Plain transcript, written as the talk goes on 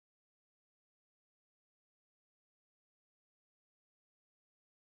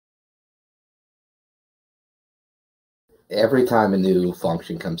every time a new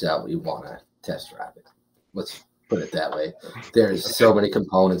function comes out, we want to test drive it. Let's put it that way. There's so many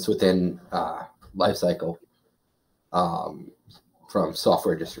components within lifecycle, from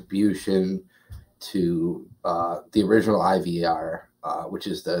software distribution to the original IVR, which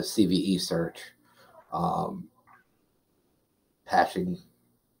is the CVE search, patching,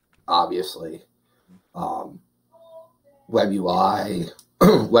 obviously, web UI,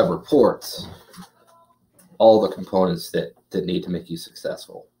 web reports, all the components that need to make you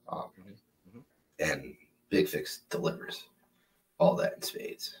successful. And BigFix delivers all that in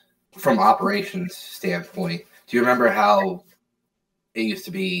spades. From operations standpoint, do you remember how it used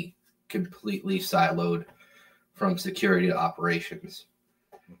to be completely siloed from security to operations?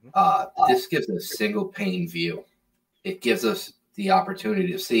 This gives a single pane view. It gives us the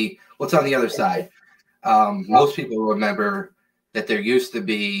opportunity to see what's on the other side. Most people remember that there used to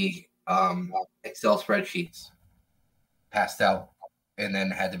be Excel spreadsheets passed out and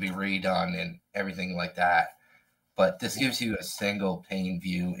then had to be redone and everything like that. But this gives you a single pane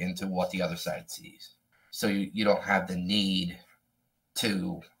view into what the other side sees. So you don't have the need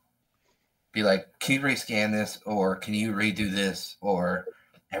to be like, can you rescan this? Or can you redo this? Or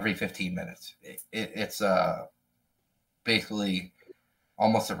every 15 minutes. It's basically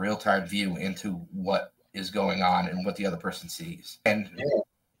almost a real-time view into what is going on and what the other person sees. And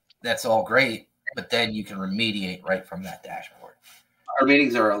that's all great, but then you can remediate right from that dashboard. Our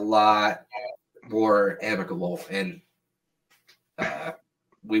meetings are a lot more amicable, and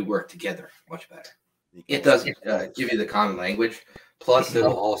we work together much better. It does give you the common language. Plus,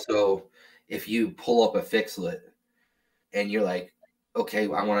 it'll also, if you pull up a fixlet and you're like, okay,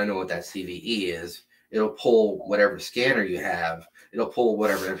 I want to know what that CVE is, it'll pull whatever scanner you have. It'll pull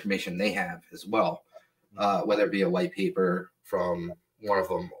whatever information they have as well, whether it be a white paper from one of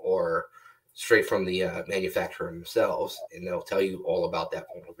them or straight from the manufacturer themselves, and they'll tell you all about that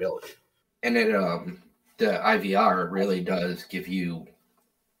vulnerability. And then the IVR really does give you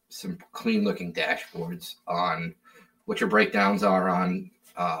some clean-looking dashboards on what your breakdowns are on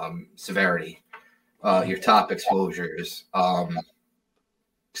severity, your top exposures,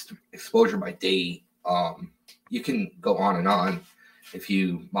 exposure by date. You can go on and on if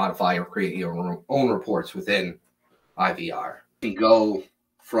you modify or create your own reports within IVR. You can go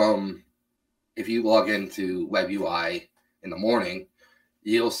from, if you log into web UI in the morning,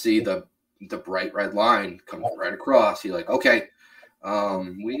 you'll see the bright red line come right across. You're like, okay,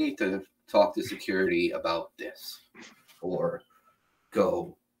 we need to talk to security about this, or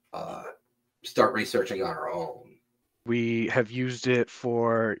go start researching on our own. We have used it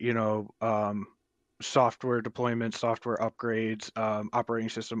for, software deployment, software upgrades, operating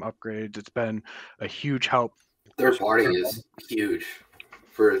system upgrades. It's been a huge help. Third party is huge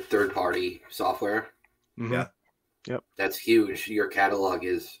for third party software. Mm-hmm. Yeah. Yep. That's huge. Your catalog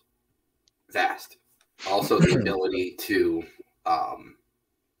is vast. Also, the ability to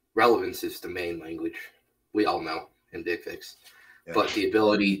relevance is the main language we all know in BigFix. Yeah. But the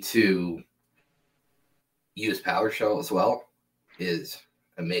ability to use PowerShell as well is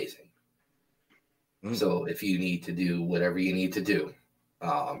amazing. So if you need to do whatever you need to do,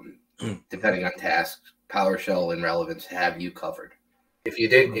 depending on tasks, PowerShell and relevance have you covered. If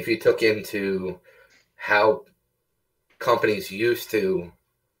you took into how companies used to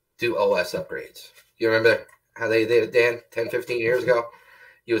do OS upgrades, you remember how they did it, Dan, 10, 15 years ago?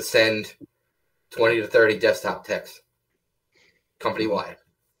 You would send 20 to 30 desktop techs company-wide.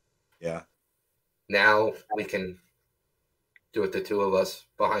 Yeah. Now we can do it, the two of us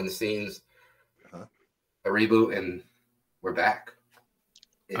behind the scenes, a reboot, and we're back.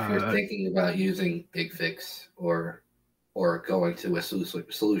 If you're thinking about using BigFix or going to a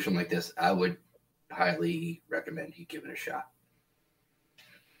solution like this, I would highly recommend you give it a shot.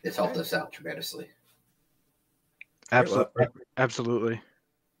 It's helped us out tremendously. Absolutely.